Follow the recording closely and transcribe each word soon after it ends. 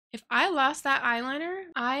If I lost that eyeliner,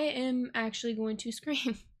 I am actually going to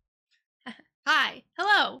scream. Hi,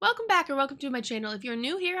 hello, welcome back or welcome to my channel. If you're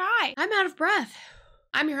new here, hi. I'm out of breath.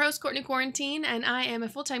 I'm your host, Courtney Quarantine, and I am a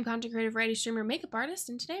full-time content creator, variety streamer, makeup artist,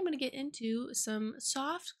 and today I'm going to get into some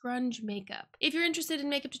soft grunge makeup. If you're interested in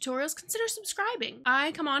makeup tutorials, consider subscribing.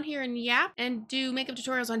 I come on here and yap and do makeup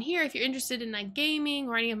tutorials on here. If you're interested in like gaming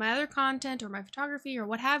or any of my other content or my photography or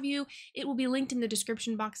what have you, it will be linked in the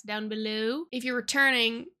description box down below. If you're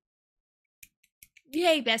returning,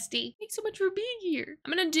 yay, bestie. Thanks so much for being here.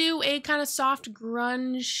 I'm gonna do a kind of soft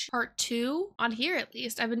grunge part 2 on here at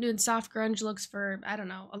least. I've been doing soft grunge looks for, I don't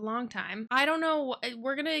know, a long time. I don't know,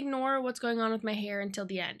 we're gonna ignore what's going on with my hair until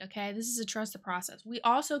the end, okay? This is a trust the process. We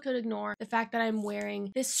also could ignore the fact that I'm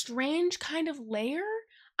wearing this strange kind of layer.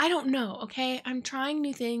 I don't know, okay? I'm trying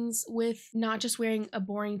new things with not just wearing a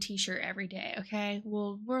boring t-shirt every day, okay?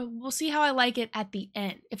 We'll see how I like it at the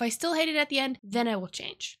end. If I still hate it at the end, then I will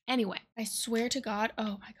change. Anyway, I swear to God,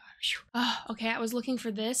 oh my God. Oh, okay, I was looking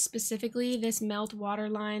for this specifically, this melt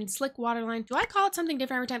waterline, slick waterline. Do I call it something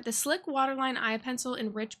different every time? The slick waterline eye pencil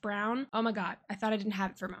in rich brown. Oh my God, I thought I didn't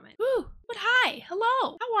have it for a moment. Woo, but hi,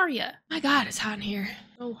 hello, how are you? My God, it's hot in here.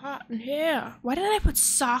 So hot in here. Why did I put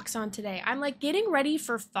socks on today? I'm like getting ready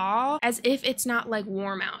for fall as if it's not like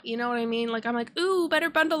warm out. You know what I mean? Like I'm like, ooh,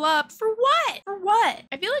 better bundle up. For what? For what?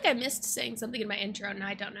 I feel like I missed saying something in my intro and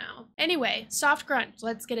I don't know. Anyway, soft grunge,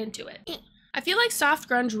 let's get into it. I feel like soft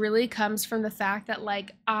grunge really comes from the fact that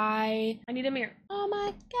like I need a mirror. Oh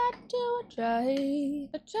my God, do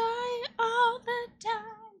a try all the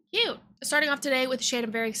time. Cute. Starting off today with a shade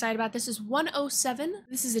I'm very excited about. This is 107.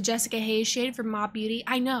 This is a Jessica Hayes shade from Mob Beauty.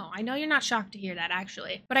 I know you're not shocked to hear that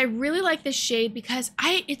actually, but I really like this shade because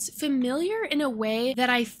it's familiar in a way that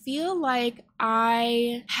I feel like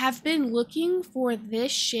I have been looking for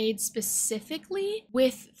this shade specifically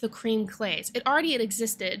with the cream clays. It already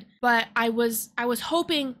existed, but I was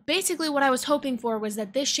hoping, basically what I was hoping for was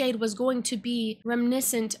that this shade was going to be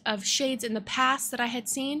reminiscent of shades in the past that I had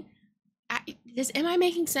seen. Am I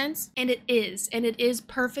making sense? And it is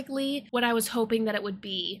perfectly what I was hoping that it would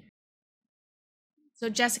be. So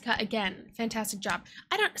Jessica, again, fantastic job.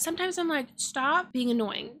 Sometimes I'm like, stop being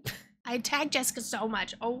annoying. I tag Jessica so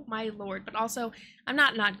much, oh my Lord, but also I'm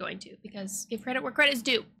not going to, because give credit where credit is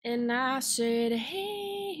due. And I said,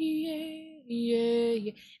 hey,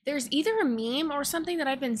 yeah. There's either a meme or something that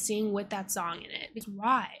I've been seeing with that song in it.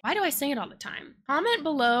 Why do I sing it all the time? Comment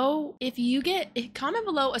below comment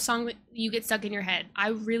below a song that you get stuck in your head. I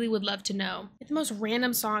really would love to know. It's the most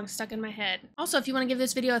random song stuck in my head. Also, if you want to give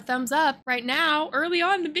this video a thumbs up right now, early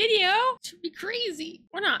on in the video, it should be crazy.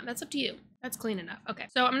 Or not, that's up to you. That's clean enough. Okay,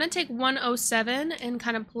 so I'm gonna take 107 and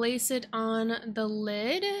kind of place it on the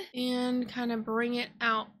lid and kind of bring it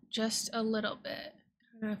out just a little bit.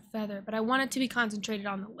 Kind of feather, but I want it to be concentrated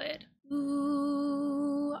on the lid.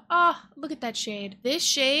 Ooh, oh, look at that shade. This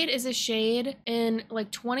shade is a shade in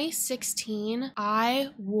like 2016 I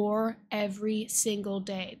wore every single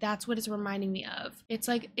day. That's what it's reminding me of. It's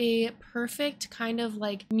like a perfect kind of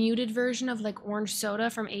like muted version of like orange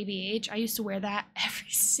soda from ABH. I used to wear that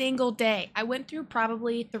every single day. I went through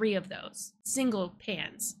probably 3 of those single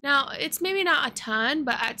pans. Now, it's maybe not a ton,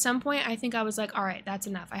 but at some point I think I was like, all right, that's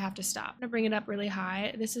enough. I have to stop. I'm gonna bring it up really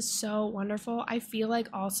high. This is so wonderful. I feel like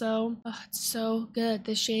also, oh, it's so good.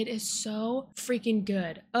 This shade is so freaking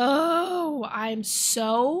good. Oh, I'm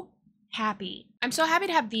so happy. I'm so happy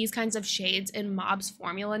to have these kinds of shades in Mob's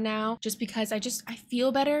formula now, just because I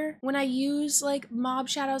feel better when I use like Mob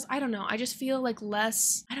shadows. I don't know. I just feel like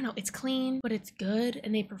less, I don't know. It's clean, but it's good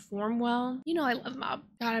and they perform well. You know, I love Mob.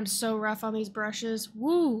 God, I'm so rough on these brushes.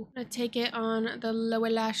 Woo. I'm gonna take it on the lower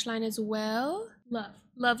lash line as well. Love.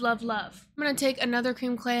 Love, love, love. I'm gonna take another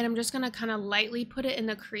cream clay and I'm just gonna kind of lightly put it in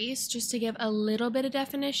the crease just to give a little bit of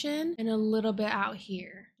definition and a little bit out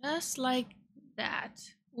here. Just like that.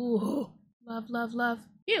 Ooh. Love, love, love.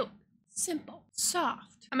 Cute. Simple.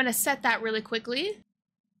 Soft. I'm gonna set that really quickly.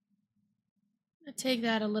 I'm gonna take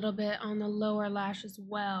that a little bit on the lower lash as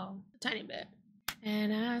well. A tiny bit.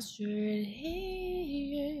 And I should,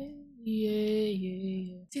 hey,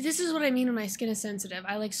 yeah. See, this is what I mean when my skin is sensitive.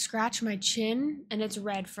 I like scratch my chin and it's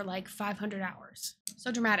red for like 500 hours.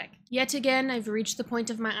 So dramatic. Yet again, I've reached the point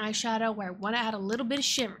of my eyeshadow where I want to add a little bit of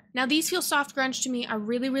shimmer. Now these feel soft grunge to me. I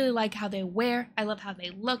really, really like how they wear. I love how they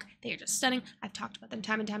look. They are just stunning. I've talked about them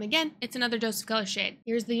time and time again. It's another dose of color shade.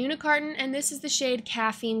 Here's the unicarton, and this is the shade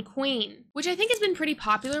Caffeine Queen, which I think has been pretty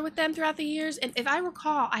popular with them throughout the years. And if I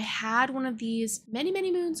recall, I had one of these many,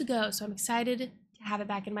 many moons ago. So I'm excited to have it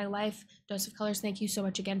back in my life. Dose of Colors, thank you so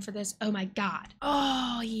much again for this. Oh my God.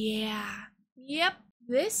 Oh yeah. Yep.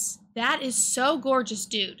 That is so gorgeous,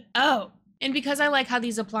 dude. Oh, And because I like how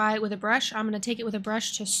these apply with a brush, I'm going to take it with a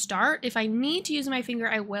brush to start. If I need to use my finger,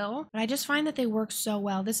 I will. But I just find that they work so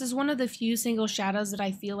well. This is one of the few single shadows that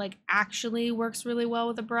I feel like actually works really well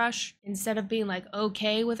with a brush instead of being like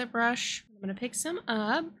okay with a brush. I'm going to pick some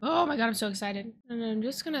up. Oh my God, I'm so excited. And I'm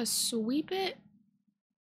just going to sweep it.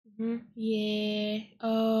 Yeah.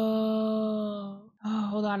 Oh,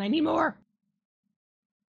 hold on. I need more.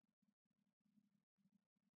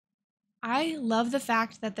 I love the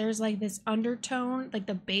fact that there's like this undertone, like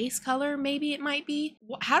the base color, maybe it might be.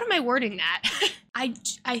 How am I wording that?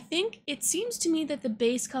 I think it seems to me that the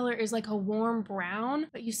base color is like a warm brown,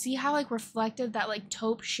 but you see how like reflective that like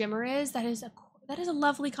taupe shimmer is? That is a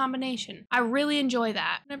lovely combination. I really enjoy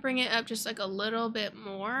that. I'm gonna bring it up just like a little bit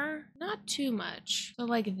more, not too much. So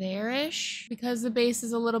like there-ish, because the base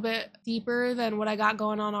is a little bit deeper than what I got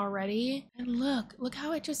going on already. And look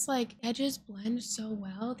how it just like edges blend so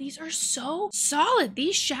well. These are so solid.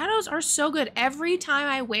 These shadows are so good. Every time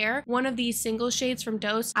I wear one of these single shades from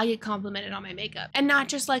Dose, I get complimented on my makeup. And not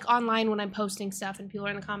just like online when I'm posting stuff and people are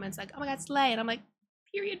in the comments like, oh my God, slay. And I'm like,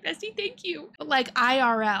 period, bestie, thank you. But like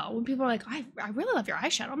IRL, when people are like, I really love your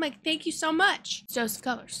eyeshadow, I'm like, thank you so much. Dose of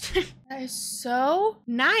Colors. That is so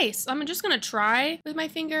nice. I'm just gonna try with my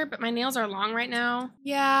finger, but my nails are long right now.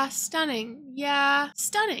 Yeah, stunning. Yeah,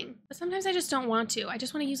 stunning. But sometimes I just don't want to. I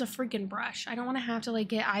just want to use a freaking brush. I don't want to have to like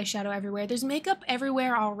get eyeshadow everywhere. There's makeup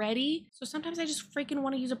everywhere already. So sometimes I just freaking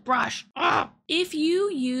want to use a brush. Ugh. If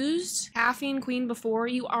you used Caffeine Queen before,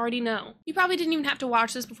 you already know. You probably didn't even have to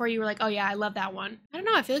watch this before you were like, oh yeah, I love that one. I don't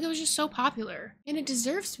know. I feel like it was just so popular and it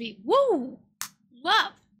deserves to be. Woo!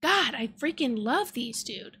 Love. God, I freaking love these,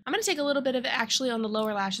 dude. I'm gonna take a little bit of it actually on the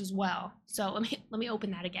lower lash as well. So let me open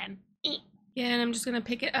that again. Again, I'm just gonna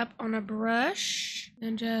pick it up on a brush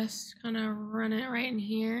and just kind of run it right in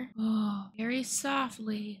here. Oh, very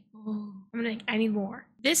softly. Oh, I need more.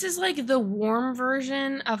 This is like the warm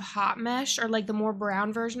version of Hot Mesh, or like the more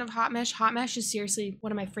brown version of Hot Mesh. Hot Mesh is seriously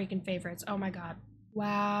one of my freaking favorites. Oh my God.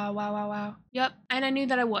 Wow, wow, wow, wow. Yep, and I knew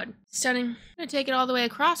that I would. Stunning. I'm gonna take it all the way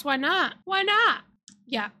across. Why not? Why not?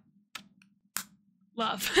 Yeah.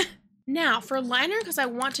 Love. Now for liner, because I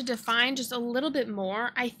want to define just a little bit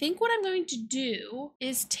more, I think what I'm going to do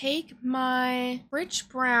is take my rich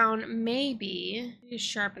brown, maybe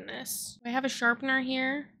sharpen this. Do I have a sharpener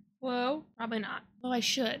here? Whoa, probably not. Oh, I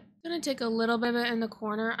should. I'm gonna take a little bit of it in the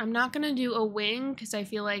corner. I'm not gonna do a wing because I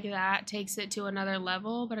feel like that takes it to another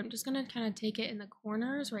level, but I'm just gonna kind of take it in the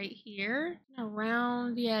corners right here,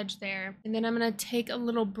 around the edge there. And then I'm gonna take a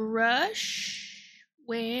little brush.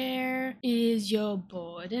 Where is your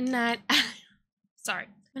board and that? Sorry.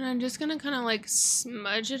 And I'm just gonna kind of like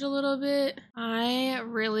smudge it a little bit. I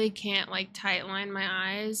really can't like tight line my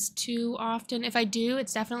eyes too often. If I do,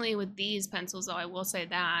 it's definitely with these pencils though, I will say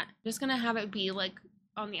that. I'm just gonna have it be like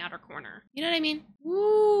on the outer corner. You know what I mean?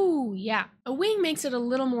 Ooh, yeah. A wing makes it a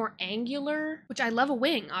little more angular, which I love a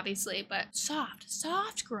wing, obviously, but soft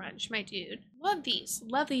grunge, my dude. Love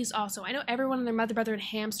these also. I know everyone and their mother, brother, and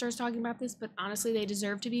hamster is talking about this, but honestly, they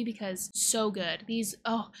deserve to be because so good. These,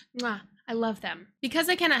 oh, mwah. I love them. Because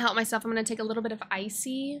I cannot help myself, I'm going to take a little bit of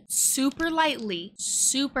Icy super lightly,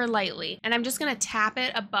 and I'm just going to tap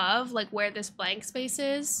it above like where this blank space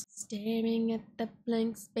is. Staring at the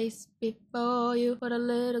blank space before you, put a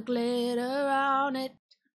little glitter on it.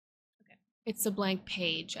 Okay. It's a blank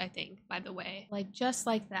page, I think, by the way. Like just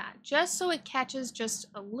like that. Just so it catches just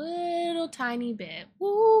a little tiny bit.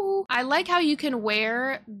 Woo! I like how you can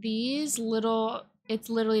wear these little... It's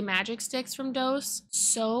literally magic sticks from Dose.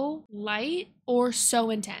 So light or so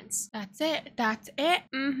intense. That's it. That's it.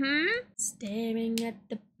 Staring at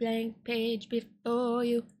the blank page before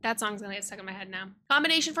you. That song's gonna get stuck in my head now.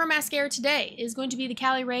 Combination for mascara today is going to be the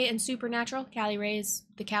Cali Ray and Supernatural. Cali Ray is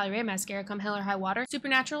the Cali Ray mascara, come hell or high water.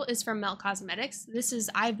 Supernatural is from Melt Cosmetics.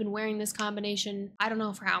 I've been wearing this combination, I don't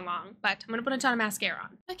know for how long, but I'm gonna put a ton of mascara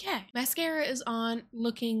on. Okay, mascara is on,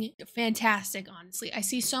 looking fantastic, honestly. I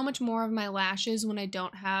see so much more of my lashes when I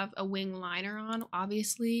don't have a wing liner on,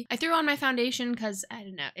 obviously. I threw on my foundation because, I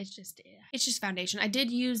don't know, it's just foundation. I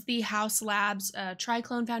did use the House Labs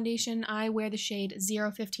Triclone foundation. I wear the shade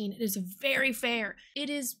 015. It is very fair. It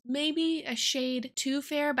is maybe a shade too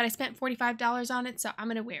fair, but I spent $45 on it, so I'm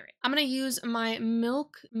gonna wear it. I'm gonna use my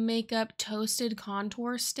Milk Makeup Toasted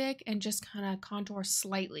Contour Stick and just kind of contour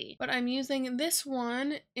slightly. But I'm using this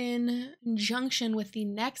one in conjunction with the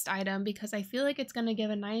next item because I feel like it's gonna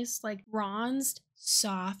give a nice, like, bronzed,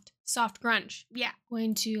 soft grunge. Yeah.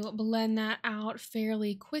 Going to blend that out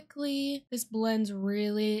fairly quickly. This blends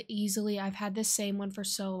really easily. I've had this same one for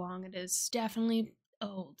so long. It is definitely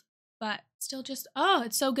old. but still just, oh,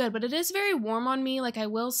 it's so good. But it is very warm on me. Like I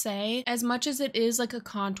will say, as much as it is like a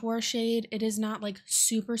contour shade, it is not like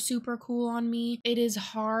super, super cool on me. It is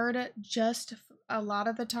hard just a lot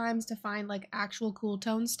of the times to find like actual cool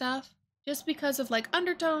tone stuff. Just because of like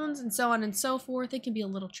undertones and so on and so forth, it can be a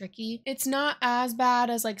little tricky. It's not as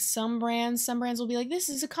bad as like some brands. Some brands will be like, this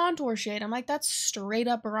is a contour shade. I'm like, that's straight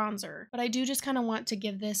up bronzer. But I do just kind of want to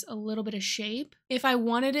give this a little bit of shape. If I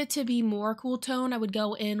wanted it to be more cool tone, I would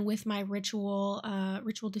go in with my Ritual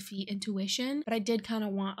Defeat Intuition. But I did kind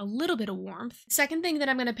of want a little bit of warmth. Second thing that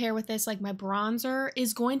I'm going to pair with this, like my bronzer,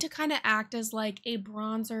 is going to kind of act as like a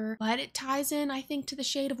bronzer, but it ties in, I think, to the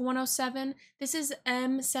shade of 107. This is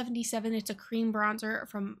M77. It's a cream bronzer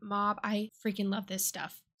from Mob. I freaking love this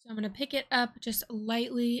stuff. So I'm going to pick it up just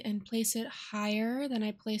lightly and place it higher than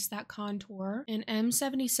I placed that contour. And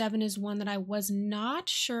M77 is one that I was not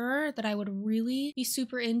sure that I would really be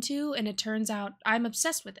super into, and it turns out I'm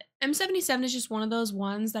obsessed with it. M77 is just one of those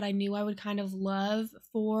ones that I knew I would kind of love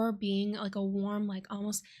for being like a warm, like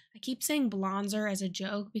almost, I keep saying bronzer as a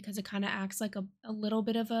joke because it kind of acts like a little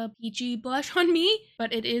bit of a peachy blush on me,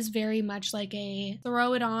 but it is very much like a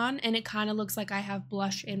throw it on and it kind of looks like I have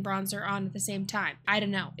blush and bronzer on at the same time. I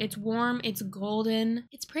don't know. It's warm, it's golden,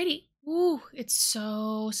 it's pretty. Ooh, it's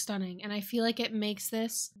so stunning. And I feel like it makes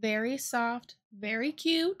this very soft, very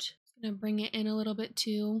cute. I'm gonna bring it in a little bit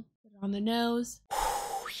too. Put it on the nose.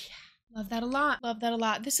 Love that a lot. Love that a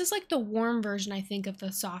lot. This is like the warm version, I think, of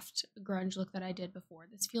the soft grunge look that I did before.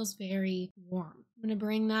 This feels very warm. I'm going to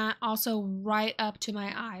bring that also right up to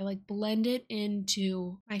my eye, like blend it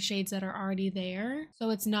into my shades that are already there. So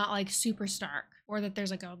it's not like super stark or that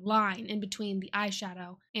there's like a line in between the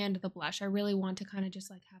eyeshadow and the blush. I really want to kind of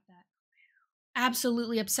just like have that.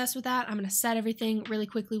 Absolutely obsessed with that. I'm going to set everything really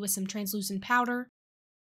quickly with some translucent powder.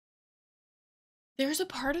 There's a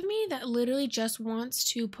part of me that literally just wants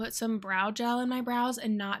to put some brow gel in my brows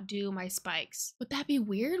and not do my spikes. Would that be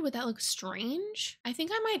weird? Would that look strange? I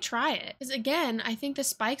think I might try it. Because again, I think the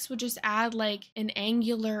spikes would just add like an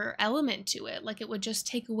angular element to it. Like it would just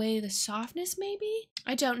take away the softness maybe?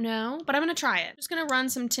 I don't know, but I'm gonna try it. I'm just gonna run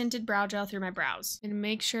some tinted brow gel through my brows and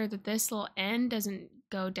make sure that this little end doesn't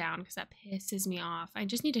go down because that pisses me off. I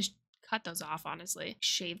just need to cut those off, honestly.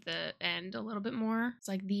 Shave the end a little bit more. It's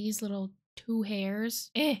like these little 2 hairs.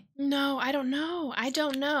 No, I don't know. I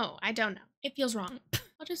don't know. It feels wrong.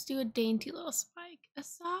 I'll just do a dainty little spike. A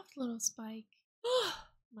soft little spike. Oh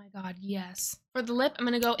my god, yes. For the lip, I'm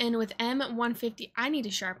gonna go in with M150. I need to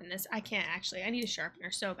sharpen this. I can't actually. I need a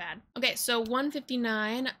sharpener so bad. Okay, so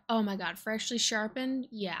 159. Oh my god, freshly sharpened.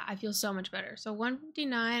 Yeah, I feel so much better. So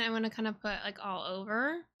 159, I'm gonna kind of put like all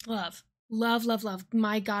over. Love. Love, love, love.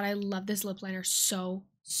 My god, I love this lip liner so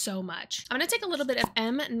much. I'm gonna take a little bit of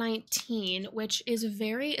M19, which is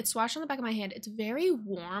it's swatched on the back of my hand. It's very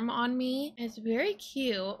warm on me. It's very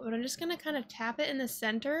cute, but I'm just gonna kind of tap it in the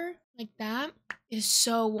center like that. It is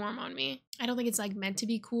so warm on me. I don't think it's like meant to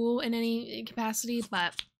be cool in any capacity,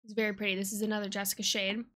 but it's very pretty. This is another Jessica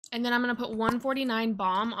shade. And then I'm gonna put 149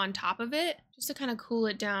 Balm on top of it just to kind of cool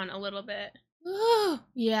it down a little bit. Ooh,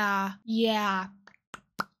 yeah.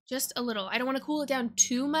 Just a little. I don't want to cool it down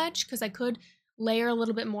too much because I could layer a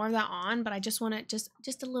little bit more of that on, but I just want it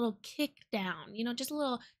just a little kick down, you know, just a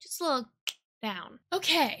little down.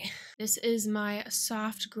 Okay, this is my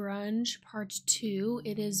soft grunge part 2.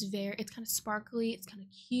 It's kind of sparkly, it's kind of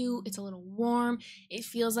cute, it's a little warm. It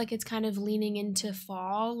feels like it's kind of leaning into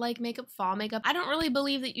fall makeup. I don't really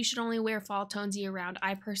believe that you should only wear fall tones year round.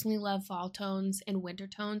 I personally love fall tones and winter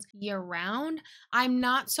tones year round. I'm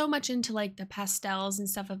not so much into like the pastels and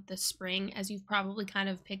stuff of the spring, as you've probably kind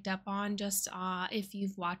of picked up on just if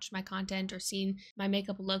you've watched my content or seen my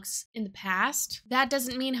makeup looks in the past. That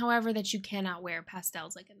doesn't mean, however, that you cannot wear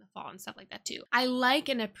pastels like in the fall and stuff like that too. I like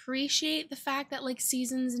and appreciate the fact that like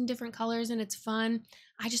seasons in different colors and it's fun.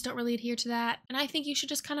 I just don't really adhere to that. And I think you should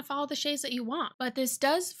just kind of follow the shades that you want. But this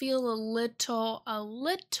does feel a little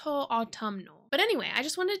autumnal. But anyway, I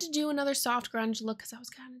just wanted to do another soft grunge look because I was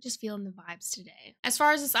kind of just feeling the vibes today. As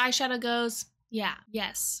far as this eyeshadow goes,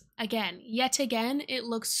 yes. Yet again, it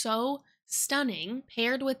looks so stunning.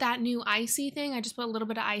 Paired with that new icy thing, I just put a little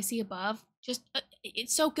bit of icy above.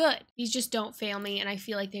 It's so good. These just don't fail me, and I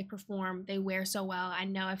feel like they perform. They wear so well. I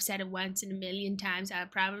know I've said it once and a million times. I'll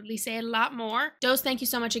probably say it a lot more. Dose, thank you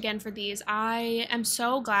so much again for these. I am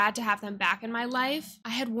so glad to have them back in my life. I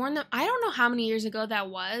had worn them, I don't know how many years ago that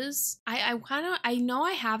was. I know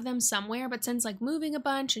I have them somewhere, but since like moving a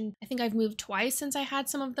bunch, and I think I've moved twice since I had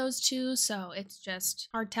some of those too, so it's just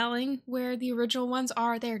hard telling where the original ones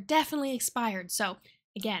are. They're definitely expired, so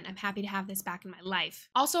Again, I'm happy to have this back in my life.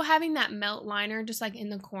 Also having that melt liner just like in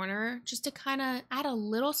the corner, just to kind of add a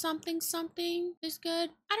little something is good.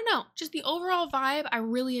 I don't know, just the overall vibe I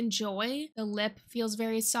really enjoy. The lip feels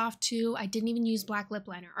very soft too. I didn't even use black lip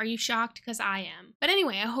liner. Are you shocked? Because I am. But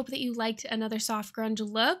anyway, I hope that you liked another soft grunge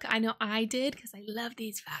look. I know I did because I love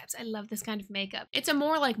these vibes. I love this kind of makeup. It's a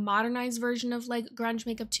more like modernized version of like grunge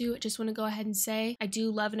makeup too. I just want to go ahead and say I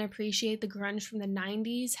do love and appreciate the grunge from the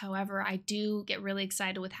 90s. However, I do get really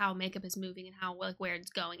excited with how makeup is moving and how like where it's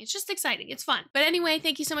going. It's just exciting. It's fun. But anyway,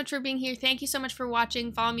 thank you so much for being here. Thank you so much for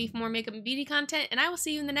watching. Follow me for more makeup and beauty content, and I will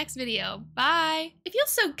see you in the next video. Bye. It feels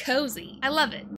so cozy. I love it.